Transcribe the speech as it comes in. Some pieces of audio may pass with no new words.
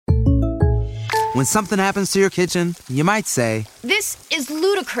When something happens to your kitchen, you might say, "This is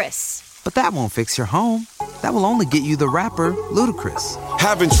ludicrous." But that won't fix your home. That will only get you the rapper, Ludacris.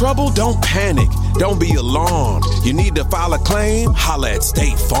 Having trouble? Don't panic. Don't be alarmed. You need to file a claim? Holla at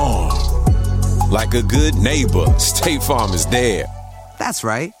State Farm. Like a good neighbor, State Farm is there. That's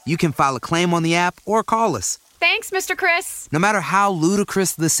right. You can file a claim on the app or call us. Thanks, Mr. Chris. No matter how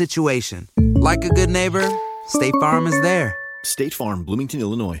ludicrous the situation, like a good neighbor, State Farm is there. State Farm, Bloomington,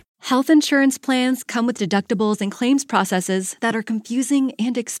 Illinois. Health insurance plans come with deductibles and claims processes that are confusing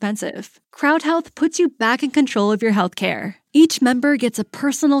and expensive. CrowdHealth puts you back in control of your health care. Each member gets a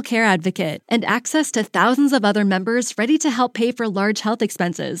personal care advocate and access to thousands of other members ready to help pay for large health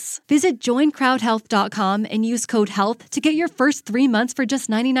expenses. Visit joincrowdhealth.com and use code HEALTH to get your first 3 months for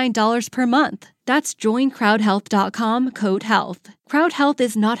just $99 per month. That's joincrowdhealth.com, code HEALTH. CrowdHealth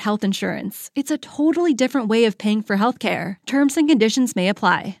is not health insurance. It's a totally different way of paying for healthcare. Terms and conditions may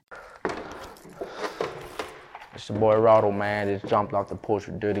apply. It's your boy Rawdo, man. Just jumped off the porch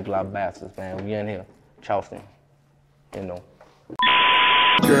with Dirty Glove Bastards, man. We in here, Charleston, you know.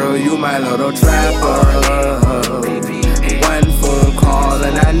 Girl, you my little trapper. One phone call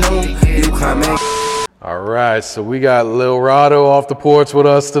and I know you coming. All right, so we got Lil Rawdo off the porch with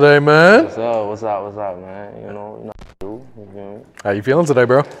us today, man. What's up, man? You know what to do. You feel me? How you feeling today,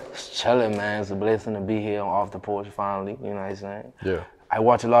 bro? Just chilling, man. It's a blessing to be here off the porch finally. You know what I'm saying? Yeah. I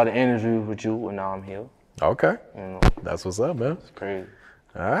watch a lot of interviews with you, and now I'm here. Okay. You know, that's what's up, man. It's crazy.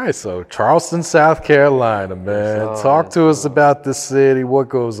 All right, so Charleston, South Carolina, man. Talk to us about the city. What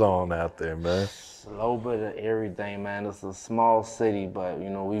goes on out there, man? It's a little bit of everything, man. It's a small city, but,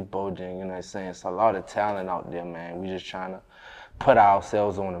 you know, we bulging, you know what I'm saying? It's a lot of talent out there, man. We just trying to put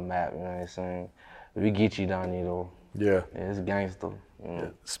ourselves on the map, you know what I'm saying? We Geechee down here, though. Yeah. It's gangster. You know? Yeah.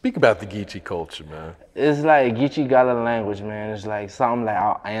 Speak about the Geechee culture, man. It's like Geechee got a language, man. It's like something like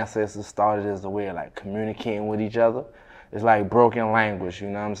our ancestors started as a way of like communicating with each other. It's like broken language, you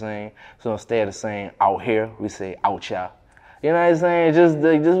know what I'm saying? So instead of saying out here, we say out ya. You know what I'm saying?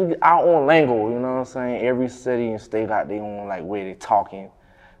 Just our own lingo, you know what I'm saying? Every city and state got their own like way they talking.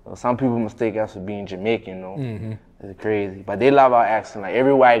 Some people mistake us for being Jamaican, you know? Mm-hmm. It's crazy. But they love our accent. Like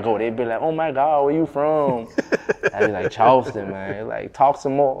everywhere I go, they be like, "Oh my God, where you from?" I be like, "Charleston, man." Like, talk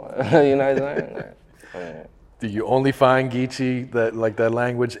some more. You know what I'm saying? Like, yeah. Do you only find Geechee, that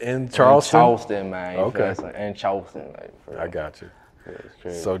language in Charleston? In Charleston, man. Okay. In Charleston, like. I got you. Yeah, it's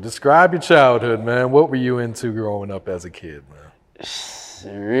crazy. So describe your childhood, man. What were you into growing up as a kid,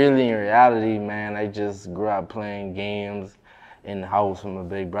 man? Really, in reality, man, I just grew up playing games in the house with my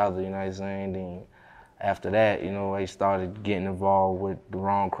big brother, you know what I'm saying? Then after that, you know, I started getting involved with the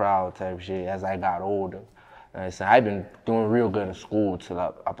wrong crowd type shit as I got older. And so I've been doing real good in school till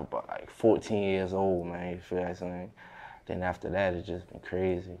up about like 14 years old, man, you feel what I'm saying? Then after that, it's just been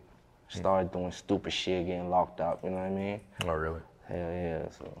crazy. Started doing stupid shit, getting locked up, you know what I mean? Oh, really? Hell yeah,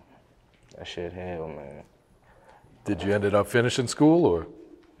 so that shit hell, man. Did you ended up finishing school, or?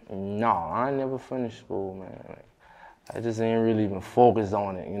 No, I never finished school, man. Like, I just ain't really even focused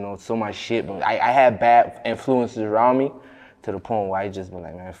on it, you know, so much shit. But I had bad influences around me to the point where I just been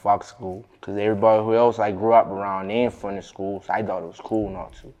like, man, fuck school. Because everybody who else I grew up around, they ain't finished school, so I thought it was cool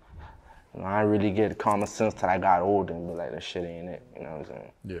not to. You know, I didn't really get common sense till I got older and be like, that shit ain't it, you know what I'm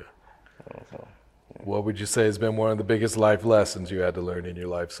saying? Yeah. You know, so, yeah. What would you say has been one of the biggest life lessons you had to learn in your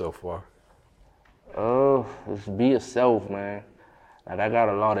life so far? Just be yourself, man. Like, I got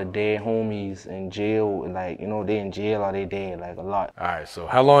a lot of dead homies in jail, like, you know, they in jail or they dead, like, a lot. All right, so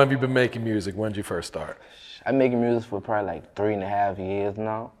how long have you been making music? When did you first start? I've been making music for probably like 3.5 years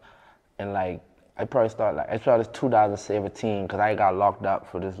now. And like, I started 2017, because I got locked up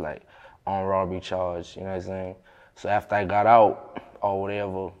for this, like, armed robbery charge, you know what I'm saying? So after I got out, or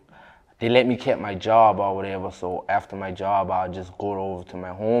whatever, they let me keep my job or whatever, so after my job, I'll just go over to my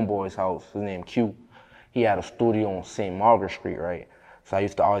homeboy's house, his name Q. He had a studio on St. Margaret Street, right? So I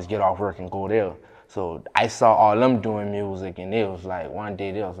used to always get off work and go there. So I saw all them doing music, and it was like, one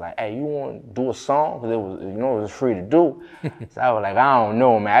day they was like, "Hey, you want to do a song?" Because it was, you know, it was free to do. So I was like, I don't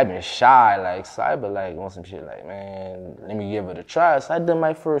know, man. I've been shy, like, so I be like, want some shit, like, man, let me give it a try. So I did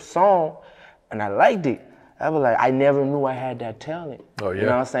my first song, and I liked it. I was like, I never knew I had that talent. Oh, yeah? You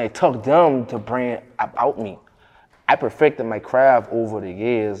know what I'm saying? It took them to bring it out me. I perfected my craft over the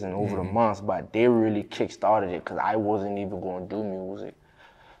years and over the months, but they really kick-started it because I wasn't even going to do music.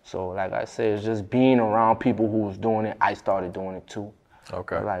 So like I said, it's just being around people who was doing it, I started doing it too.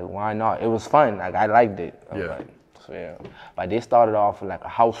 Okay. Like, why not? It was fun. Like, I liked it. Yeah. So yeah. But they started off with like a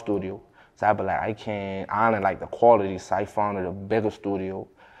house studio. So I be like, I can't honor like the quality, so I founded a bigger studio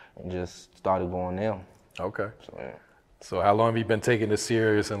and just started going there. Okay. So yeah. So how long have you been taking this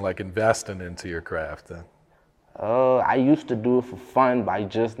serious and like investing into your craft then? I used to do it for fun, but I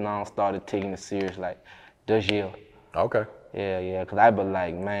just now started taking it serious like this year. Okay. Yeah, because I be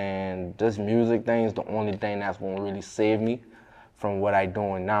like, man, this music thing is the only thing that's gonna really save me from what I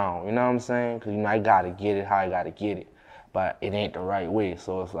doing now. You know what I'm saying? Because, I gotta get it how I gotta get it, but it ain't the right way.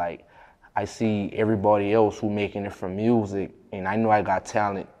 So it's like, I see everybody else who making it from music, and I know I got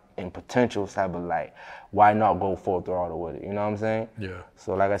talent and potential, so I be like, why not go full throttle with it? You know what I'm saying? Yeah.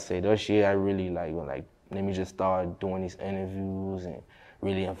 So like I said, this year I really like, let me just start doing these interviews and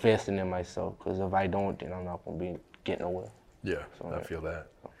really investing in myself, because if I don't, then I'm not gonna be getting nowhere. Yeah, so, I feel that.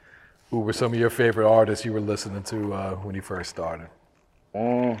 Who were some of your favorite artists you were listening to when you first started?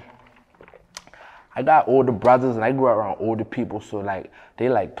 I got older brothers, and I grew up around older people, so like they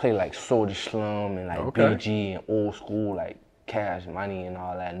like play like Soulja Slim and like BG and old school like Cash Money and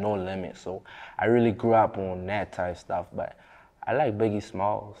all that, No Limit. So I really grew up on that type of stuff. But I like Biggie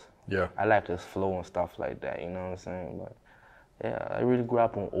Smalls. Yeah. I like his flow and stuff like that. You know what I'm saying? But yeah, I really grew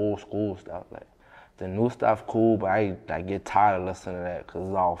up on old school stuff. Like the new stuff cool, but I get tired of listening to that because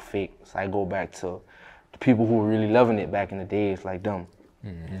it's all fake. So I go back to the people who were really loving it back in the days, like them.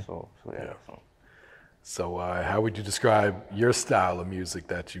 Mm-hmm. So yeah. So how would you describe your style of music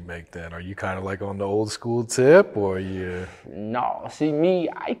that you make then? Are you kind of like on the old school tip, or you? No, see me,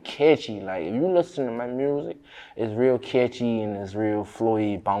 I catchy. Like if you listen to my music, it's real catchy and it's real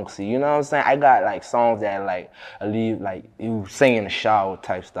flowy, bouncy. You know what I'm saying? I got like songs that like you sing in the shower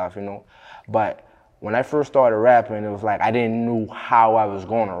type stuff, you know. But when I first started rapping, it was like I didn't know how I was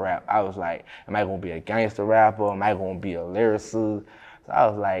gonna rap. I was like, am I gonna be a gangster rapper? Am I gonna be a lyricist? So I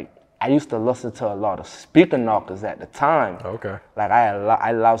was like, I used to listen to a lot of speaker knockers at the time. Okay. Like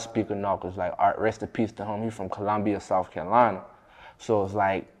I love speaker knockers. Like Art, rest in peace to him. He's from Columbia, South Carolina. So it's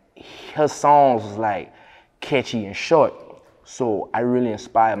like his songs was like catchy and short. So I really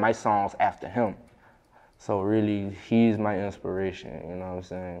inspired my songs after him. So really, he's my inspiration. You know what I'm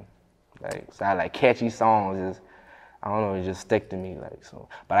saying? Like so I like catchy songs. I don't know, it just stick to me like so.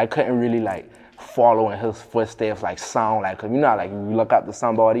 But I couldn't really like follow in his footsteps, like sound like, cause you know, like you look up to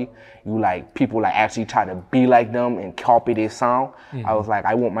somebody, you like people like actually try to be like them and copy their sound. Mm-hmm. I was like,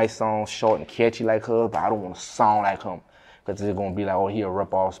 I want my songs short and catchy like hers, but I don't want to sound like him, cause it's gonna be like, oh, he'll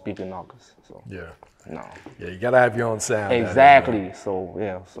rip off speaker knockers. So yeah, no. Yeah, you gotta have your own sound. Exactly. So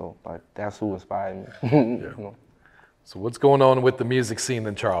yeah, so like that's who inspired me. Yeah. You know? So what's going on with the music scene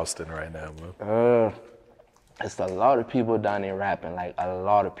in Charleston right now, bro? It's a lot of people down there rapping, like a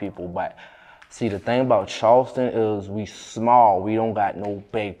lot of people. But see, the thing about Charleston is we small. We don't got no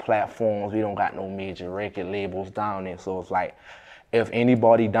big platforms. We don't got no major record labels down there. So it's like, if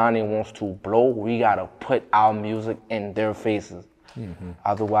anybody down there wants to blow, we gotta put our music in their faces. Mm-hmm.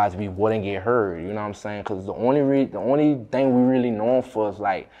 Otherwise, we wouldn't get heard. You know what I'm saying? Because the only thing we really known for is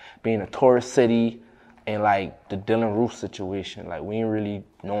like being a tourist city and like the Dylan Roof situation. Like we ain't really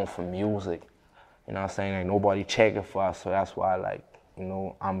known for music. You know what I'm saying? Like nobody checking for us, so that's why like, you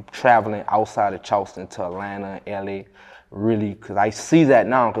know, I'm traveling outside of Charleston to Atlanta, LA, really, because I see that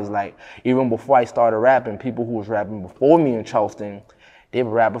now, because like even before I started rapping, people who was rapping before me in Charleston, they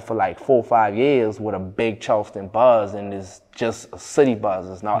were rapping for like 4 or 5 years with a big Charleston buzz, and it's just a city buzz,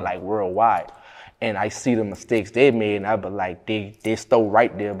 it's not like worldwide. And I see the mistakes they made, and I be like, they still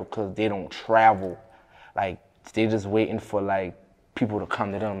right there because they don't travel. Like, they just waiting for like people to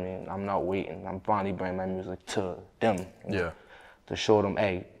come to them, and I'm not waiting. I'm finally bringing my music to them. You know, yeah. To show them,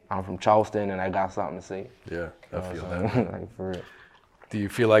 hey, I'm from Charleston and I got something to say. Yeah, I feel that. Like for real. Do you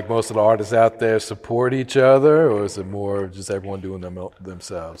feel like most of the artists out there support each other, or is it more just everyone doing them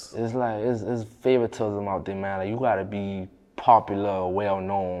themselves? It's like, it's favoritism out there, man. Like you gotta be popular or well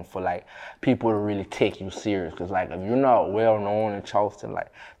known for like people to really take you serious. Cause like if you're not well known in Charleston,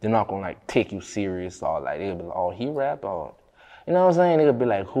 like they're not gonna like take you serious, or like they'll be like, oh, he rap, or you know what I'm saying? They could be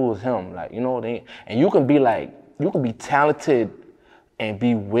like, who is him? Like, you know, and you can be talented and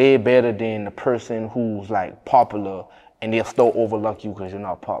be way better than the person who's like popular, and they'll still overlook you because you're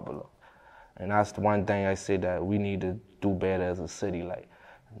not popular. And that's the one thing I say that we need to do better as a city, like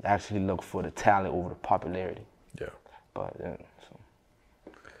actually look for the talent over the popularity. Yeah. But yeah, so.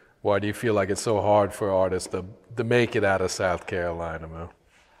 Why do you feel like it's so hard for artists to make it out of South Carolina, man?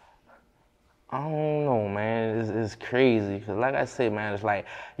 I don't know, man. It's crazy. Because like I said, man, it's like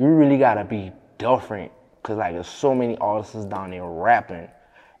you really got to be different. Because like there's so many artists down there rapping.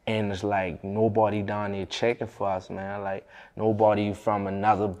 And it's like nobody down there checking for us, man. Like nobody from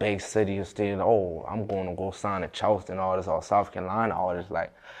another big city or state, oh, I'm going to go sign at Charleston artists or South Carolina artists.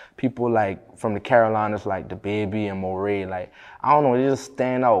 Like people like from the Carolinas, like DGB and Moray, like I don't know, they just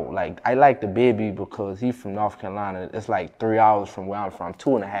stand out. Like I like DGB because he's from North Carolina. It's like 3 hours from where I'm from,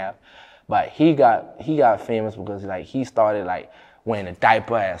 2.5. But he got famous because like he started like wearing a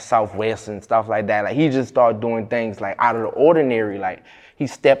diaper at Southwest and stuff like that. Like he just started doing things like out of the ordinary. Like he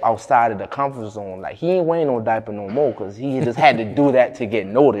stepped outside of the comfort zone. Like he ain't wearing no diaper no more because he just had to do that to get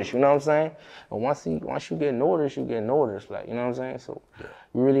noticed. You know what I'm saying? But once you get noticed, you get noticed. Like you know what I'm saying? So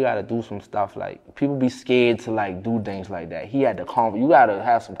you really got to do some stuff. Like people be scared to like do things like that. He had the confidence. You got to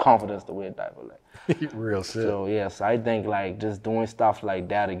have some confidence to wear a diaper. Like real shit. So yeah, so I think like just doing stuff like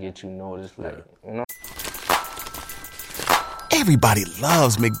that to get you noticed. Like you know. Everybody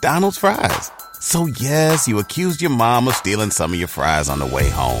loves McDonald's fries. So yes, you accused your mom of stealing some of your fries on the way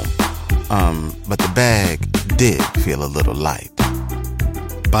home. But the bag did feel a little light.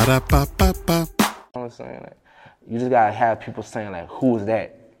 Ba-da-ba-ba-ba. You know what I'm saying? Like, you just gotta have people saying like, who's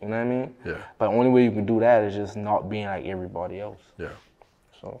that? You know what I mean? Yeah. But the only way you can do that is just not being like everybody else. Yeah.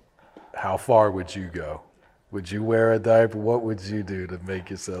 So. How far would you go? Would you wear a diaper? What would you do to make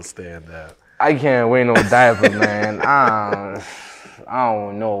yourself stand out? I can't wear no diaper, man. I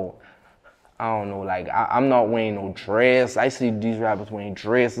don't know. Like, I'm not wearing no dress. I see these rappers wearing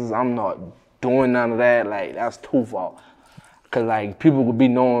dresses. I'm not doing none of that. Like, that's too far. Cause like people would be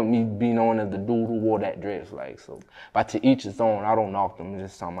known as the dude who wore that dress. Like, so, but to each his own. I don't knock them.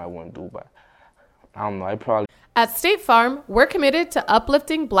 It's just something I wouldn't do. But I don't know. I probably. At State Farm, we're committed to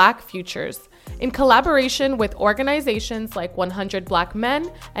uplifting Black futures. In collaboration with organizations like 100 Black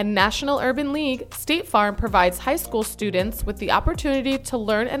Men and National Urban League, State Farm provides high school students with the opportunity to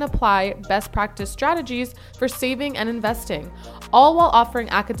learn and apply best practice strategies for saving and investing, all while offering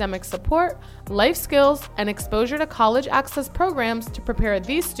academic support, life skills, and exposure to college access programs to prepare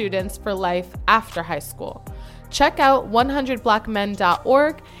these students for life after high school. Check out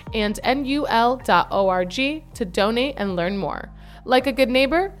 100blackmen.org and nul.org to donate and learn more. Like a good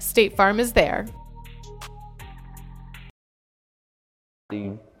neighbor, State Farm is there.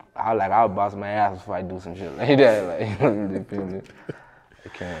 I'll bust my ass if I do some shit like that. Like, I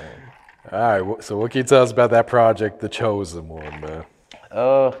can't. All right, so what can you tell us about that project, The Chosen One, man?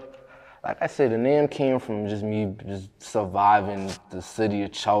 Like I said, the name came from just me just surviving the city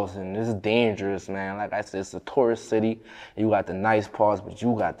of Charleston. This is dangerous, man. Like I said, it's a tourist city. You got the nice parts, but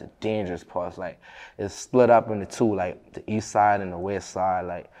you got the dangerous parts. Like, it's split up into two, like the east side and the west side.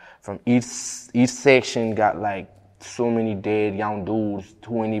 Like, from each section got like so many dead young dudes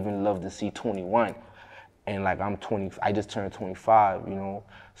who ain't even love to see 21. And like I'm 20, I just turned 25, you know.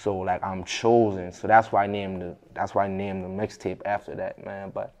 So like I'm chosen. So that's why I named the mixtape after that,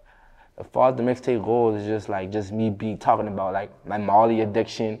 man. But as far as the mixtape goes, it's just me talking about like my Molly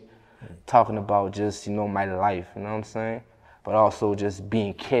addiction, talking about just, you know, my life, you know what I'm saying? But also just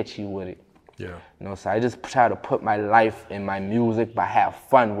being catchy with it. Yeah. You know, so I just try to put my life in my music, but have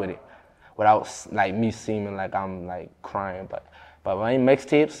fun with it, without like me seeming like I'm like crying. But my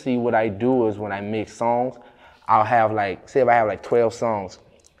mixtapes, see what I do is when I make songs, I'll have like, say if I have like 12 songs,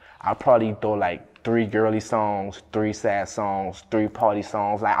 I'll probably throw like 3 girly songs, 3 sad songs, 3 party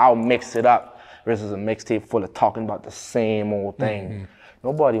songs. Like I'll mix it up versus a mixtape full of talking about the same old thing. Mm-hmm.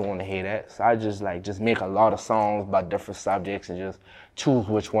 Nobody want to hear that. So I just make a lot of songs about different subjects and just choose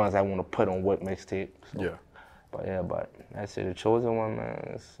which ones I want to put on what mixtape. So, yeah. But that's it. The Chosen One,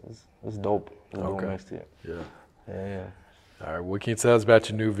 man, it's dope. It's a dope mixtape. Yeah. All right, what can you tell us about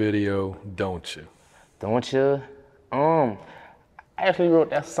your new video, Don't You? Don't You? I actually wrote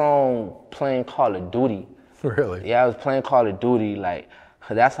that song playing Call of Duty. Really? Yeah, I was playing Call of Duty, like,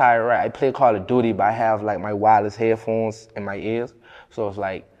 cause that's how I write. I play Call of Duty, but I have like my wireless headphones in my ears. So it's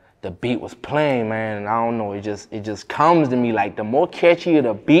like the beat was playing, man, and I don't know, it just comes to me. Like the more catchy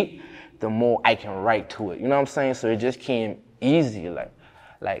the beat, the more I can write to it. You know what I'm saying? So it just came easy,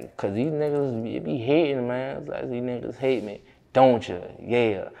 like, cause these niggas, it be hating, man. It's like these niggas hate me. Don't you?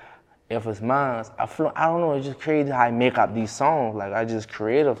 Yeah. If it's mine, I don't know, it's just crazy how I make up these songs. Like, I just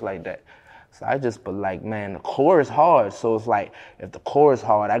creative like that. So but like, man, the chorus hard. So it's like, if the chorus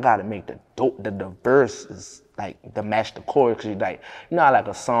hard, I gotta make the verse is like, to match the chorus. Cause like, you know how like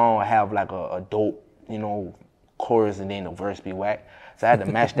a song will have like a dope, you know, chorus and then the verse be whack. So I had to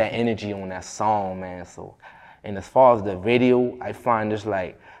match that energy on that song, man. So, and as far as the video, I find this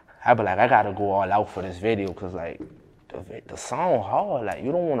like, I be like, I gotta go all out for this video. Cause like, the song hard, like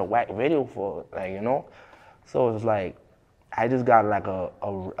you don't want a whack video for it, like, you know? So it's like, I just got like a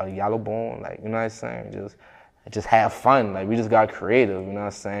yellow bone, like, you know what I'm saying? just have fun. Like, we just got creative, you know what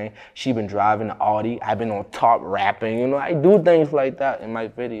I'm saying? She been driving the Audi. I've been on top rapping, you know? I do things like that in my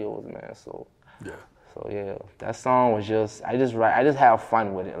videos, man, so. Yeah. So, yeah, that song was just, I just have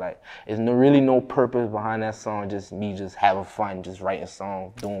fun with it. Like, there's really no purpose behind that song, just me just having fun, just writing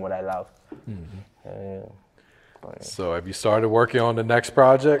songs, doing what I love. Yeah. But, So have you started working on the next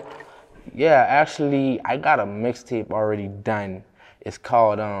project? yeah, actually, I got a mixtape already done. It's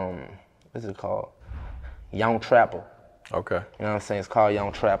called, what's it called? Young Trapper. Okay. You know what I'm saying? It's called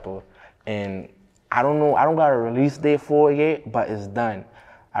Young Trapper. And I don't know, I don't got a release date for it yet, but it's done.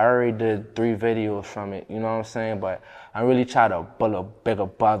 I already did 3 videos from it, you know what I'm saying? But I really try to build a bigger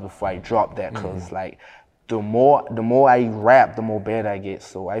buzz before I drop that, cause like the more I rap, the more better I get.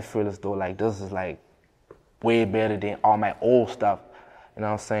 So I feel as though like this is like way better than all my old stuff. You know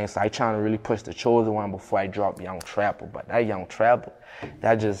what I'm saying? So I trying to really push the chosen one before I drop Young Trapper. But that Young Trapper,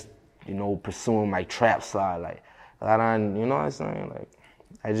 that just, you know, pursuing my trap side. Like, I done, you know what I'm saying? Like,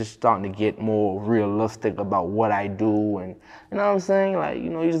 I just starting to get more realistic about what I do, and you know what I'm saying? Like, you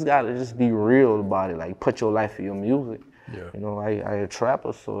know, you just gotta just be real about it. Like, put your life in your music. Yeah. You know, I a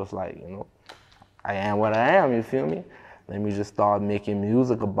trapper, so it's like, you know, I am what I am, you feel me? Let me just start making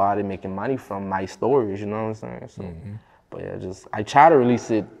music about it, making money from my stories, you know what I'm saying? So, but yeah, I try to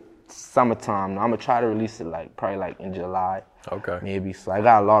release it summertime. I'm gonna try to release it like probably like in July. Okay. Maybe. So I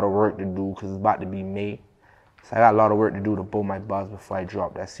got a lot of work to do because it's about to be May. So I got a lot of work to do to build my buzz before I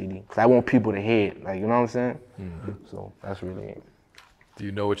drop that CD. Cause I want people to hear it, like, you know what I'm saying? So that's really it. Do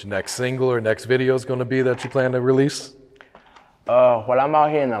you know what your next single or next video is going to be that you plan to release? Well, I'm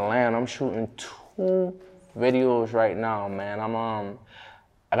out here in Atlanta. I'm shooting 2 videos right now, man.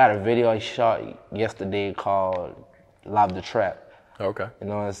 I got a video I shot yesterday called Love the Trap. Okay. You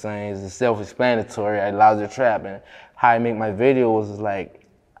know what I'm saying? It's self-explanatory. I love the trap, and how I make my videos is like,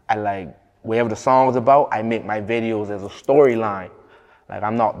 I like whatever the song's about, I make my videos as a storyline. Like,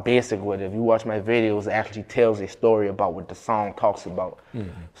 I'm not basic with it. If you watch my videos, it actually tells a story about what the song talks about.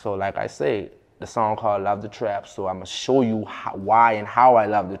 So like I say, the song called Love the Trap, so I'm gonna show you why and how I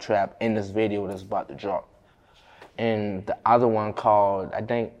love the trap in this video that's about to drop. And the other one called, I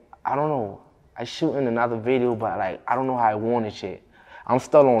don't know, I shooting another video, but like, I don't know how I want it yet. I'm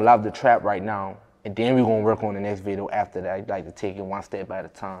still on Love the Trap right now, and then we're gonna work on the next video after that. I'd like to take it one step at a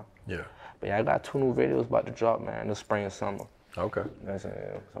time. Yeah. But yeah, I got 2 new videos about to drop, man, this spring and summer. Okay. That's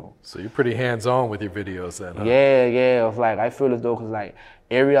it, so. So you're pretty hands-on with your videos then, huh? Yeah. It's like, I feel as though, cause like,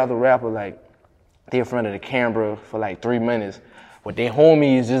 every other rapper, like, they in front of the camera for like 3 minutes. But their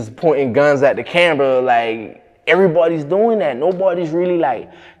homies just pointing guns at the camera, like, everybody's doing that. Nobody's really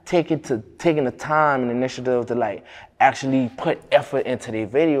like taking the time and initiative to like actually put effort into their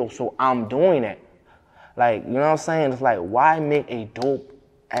video, so I'm doing that. Like, you know what I'm saying? It's like, why make a dope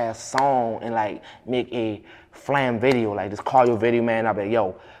ass song and like make a flam video? Like, just call your video man up, like,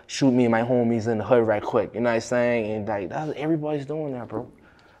 yo, shoot me and my homies in the hood right quick. You know what I'm saying? And like, everybody's doing that, bro.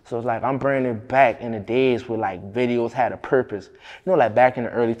 So it's like, I'm bringing it back in the days where like videos had a purpose. You know, like back in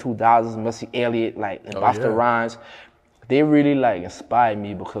the early 2000s, Missy Elliott, like, and Busta Rhymes, they really like inspired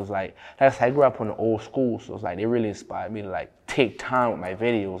me because like, I grew up in the old school, so it's like, they really inspired me to like take time with my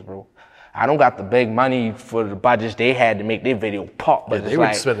videos, bro. I don't got the big money for the budgets they had to make their video pop, but they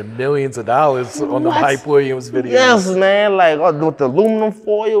were spending millions of dollars on the Hype Williams videos. Yes, man, like with the aluminum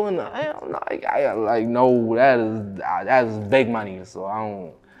foil and I like, no, that is big money, so I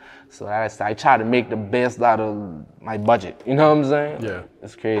don't. So I try to make the best out of my budget. You know what I'm saying? Yeah.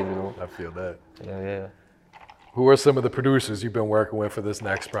 It's crazy, bro. I feel that. Yeah. Who are some of the producers you've been working with for this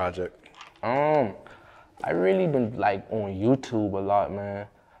next project? I really been like on YouTube a lot, man.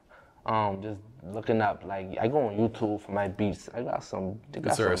 Just looking up, like, I go on YouTube for my beats.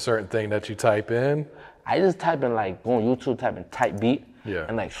 Is there a certain thing that you type in? I just type in, like, go on YouTube, type in type beat. Yeah.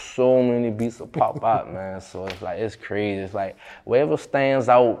 And like so many beats will pop up, man. So it's like, it's crazy. It's like whatever stands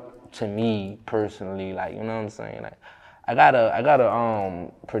out to me personally, like, you know what I'm saying? Like, I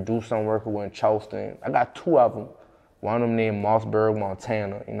gotta produce I'm working with in Charleston. I got 2 of them. One of them named Mossberg,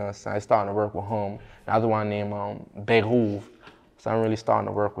 Montana. You know what I'm saying? I starting to work with him. Another one named Big Hoove. So I'm really starting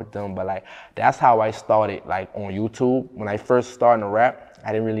to work with them. But like, that's how I started, like, on YouTube. When I first started to rap,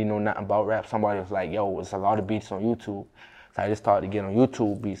 I didn't really know nothing about rap. Somebody was like, yo, it's a lot of beats on YouTube. So I just started to get on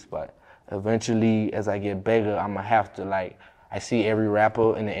YouTube beats. But eventually, as I get bigger, I'm gonna have to, like, I see every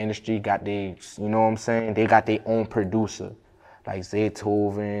rapper in the industry got their, you know what I'm saying? They got their own producer, like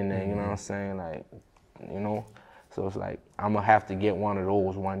Zaytoven, and you know what I'm saying? Like, you know? So it's like, I'm gonna have to get one of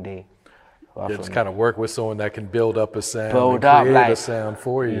those one day. Just kind of work with someone that can build up a sound, create a sound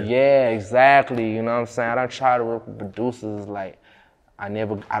for you. Yeah, exactly. You know what I'm saying? I don't try to work with producers like,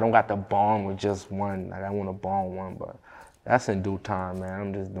 I don't got to bond with just one. Like I want to bond one, but that's in due time, man.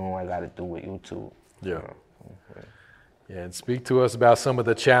 I'm just doing what I got to do with YouTube. Yeah. Yeah, and speak to us about some of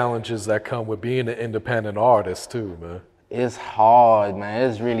the challenges that come with being an independent artist too, man. It's hard, man.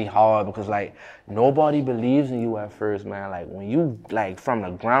 It's really hard because like nobody believes in you at first, man. Like when you like from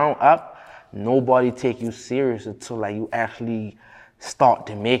the ground up, nobody take you serious until like you actually start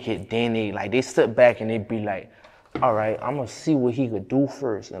to make it. Then they sit back and they be like, all right, I'm gonna see what he could do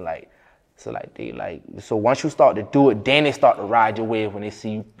first, and so once you start to do it, then they start to ride your wave when they see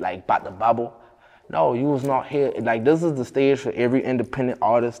you like about to bubble. No, you was not here. Like this is the stage for every independent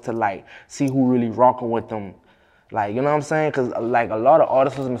artist to like see who really rocking with them. Like, you know what I'm saying? Cause like a lot of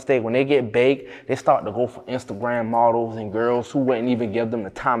artists' mistake when they get big, they start to go for Instagram models and girls who wouldn't even give them the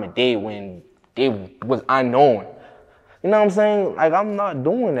time of day when they was unknown. You know what I'm saying? Like I'm not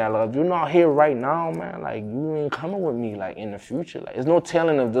doing that. Like if you're not here right now, man, like you ain't coming with me like in the future. Like there's no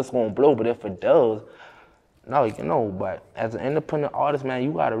telling if this gonna blow, but if it does, no, you know, but as an independent artist, man,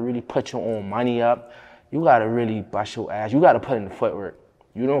 you gotta really put your own money up. You gotta really bust your ass. You gotta put in the footwork.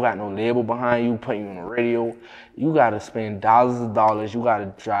 You don't got no label behind you, putting you on the radio. You gotta spend thousands of dollars. You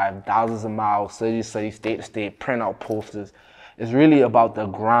gotta drive thousands of miles, city to city, state to state, print out posters. It's really about the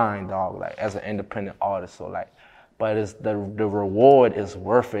grind, dog, like as an independent artist. So like, but it's the reward is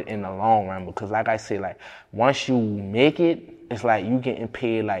worth it in the long run because like I say, like once you make it, it's like you getting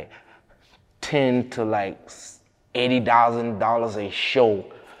paid like $10,000 to like $80,000 a show.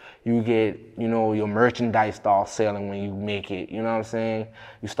 You get, you know, your merchandise starts selling when you make it, you know what I'm saying?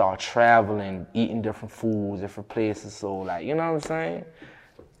 You start traveling, eating different foods, different places, so like, you know what I'm saying?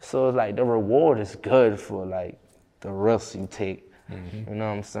 So it's like the reward is good for like the risks you take, you know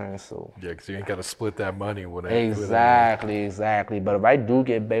what I'm saying? So yeah, because you ain't got to split that money with it. Exactly. But if I do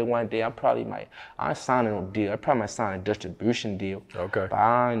get big one day, I ain't signing no deal. I probably might sign a distribution deal. Okay. But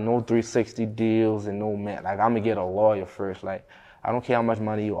I ain't no 360 deals and no man. Like I'm gonna get a lawyer first. Like I don't care how much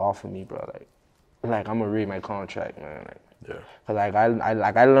money you offer me, bro. Like I'm gonna read my contract, man. Like, yeah. Cause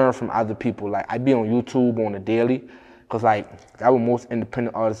I learn from other people. Like I be on YouTube on the daily, cause like that what most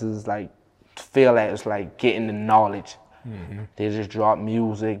independent artists is like feel that it's like getting the knowledge. They just drop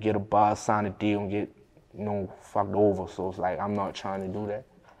music, get a buzz, sign a deal, and get, you know, fucked over. So it's like I'm not trying to do that.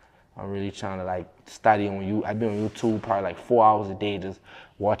 I'm really trying to like study on you. I've been on YouTube probably like 4 hours a day just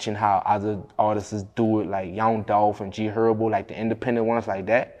watching how other artists do it, like Young Dolph and G Herbo, like the independent ones like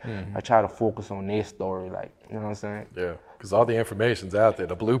that. I try to focus on their story, like, you know what I'm saying? Yeah, because all the information's out there,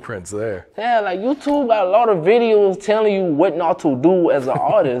 the blueprint's there. Yeah, like YouTube got a lot of videos telling you what not to do as an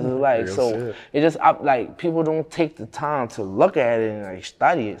artist. It's like, so it just, like, people don't take the time to look at it and like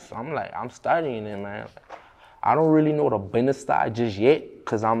study it. So I'm studying it, man. I don't really know the business side just yet,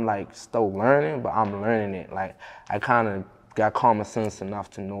 because I'm like still learning, but I'm learning it. Like I kind of got common sense enough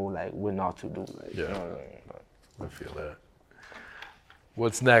to know like what not to do. Like, yeah, you know what I mean? I feel that.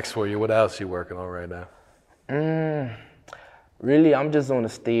 What's next for you? What else you working on right now? Really, I'm just on the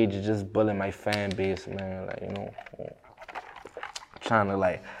stage of just building my fan base, man. Like, you know, trying to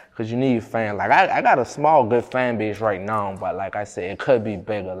like, cause you need fans. Like I got a small good fan base right now, but like I said, it could be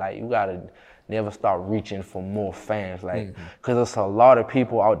bigger. Like you gotta never start reaching for more fans, like, cause there's a lot of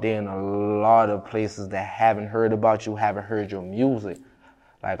people out there in a lot of places that haven't heard about you, haven't heard your music.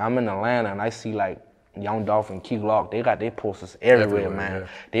 Like I'm in Atlanta and I see like Young Dolph and Key Glock, they got their posters everywhere, man. Yeah.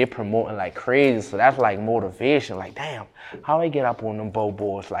 They promoting like crazy, so that's like motivation. Like, damn, how I get up on them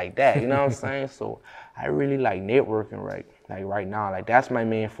billboards like that? You know what I'm saying? So I really like networking right now. Like that's my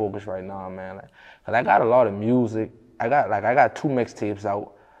main focus right now, man. Like, cause I got a lot of music. I got 2 mixtapes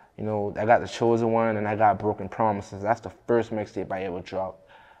out. You know, I got The Chosen One and I got Broken Promises. That's the first mixtape I ever dropped.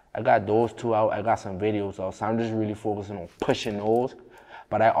 I got those 2 out. I got some videos out. So I'm just really focusing on pushing those.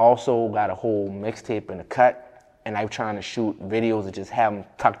 But I also got a whole mixtape in the cut, and I'm trying to shoot videos that just have them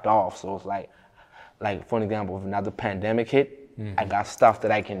tucked off. So it's like for an example, if another pandemic hit, I got stuff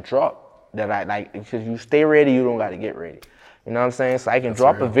that I can drop that I like, because you stay ready, you don't got to get ready. You know what I'm saying? So I can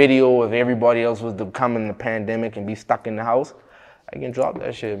drop a video if everybody else was to come in the pandemic and be stuck in the house. I can drop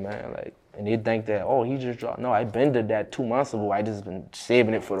that shit, man. Like, and they think that, oh, he just dropped. No, I been did that 2 months ago. I just been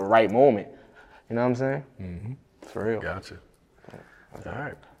saving it for the right moment. You know what I'm saying? For real. Gotcha. All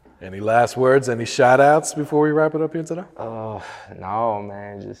right. Any last words? Any shout outs before we wrap it up here today? No,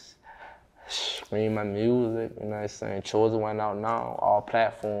 man. Just stream my music. You know what I'm saying? Chosen One out now, all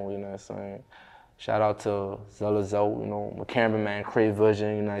platforms. You know what I'm saying? Shout out to Zella Zoe, you know, my cameraman, Crave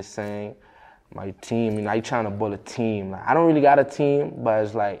Vision. You know what I'm saying? My team, you know, I trying to build a team. Like, I don't really got a team, but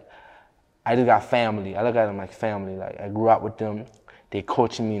it's like, I just got family. I look at them like family. Like, I grew up with them. they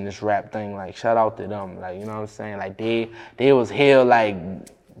coaching me in this rap thing. Like, shout out to them. Like, you know what I'm saying? Like, they was here, like,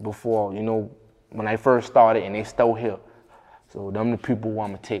 before, you know, when I first started, and they still here. So them the people who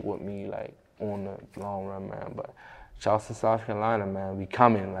I'm gonna take with me, like, on the long run, man. But Charleston, South Carolina, man, we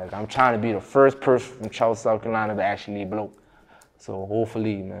coming. Like, I'm trying to be the first person from Charleston, South Carolina to actually blow. So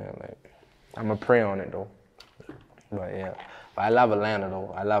hopefully, man, like, I'm gonna pray on it, though. But yeah, but I love Atlanta,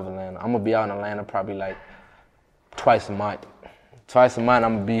 though. I love Atlanta. I'm gonna be out in Atlanta probably like twice a month. Twice a month,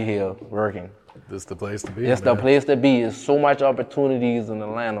 I'm gonna be here working. This the place to be. It's the place to be. There's so much opportunities in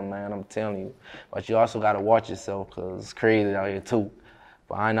Atlanta, man, I'm telling you. But you also gotta watch yourself, because it's crazy out here too.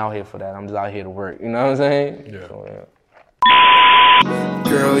 But I ain't out here for that. I'm just out here to work. You know what I'm saying? Yeah. So, yeah.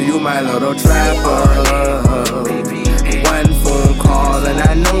 Girl, you my little trapper. One phone call and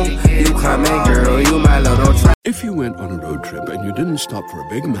I know you coming, girl, you my little trapper. If you went on a road trip and you didn't stop for a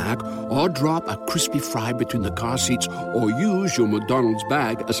Big Mac or drop a crispy fry between the car seats or use your McDonald's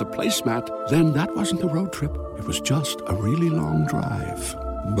bag as a placemat, then that wasn't a road trip. It was just a really long drive.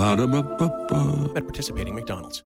 Ba-da-ba-ba-ba. At participating McDonald's.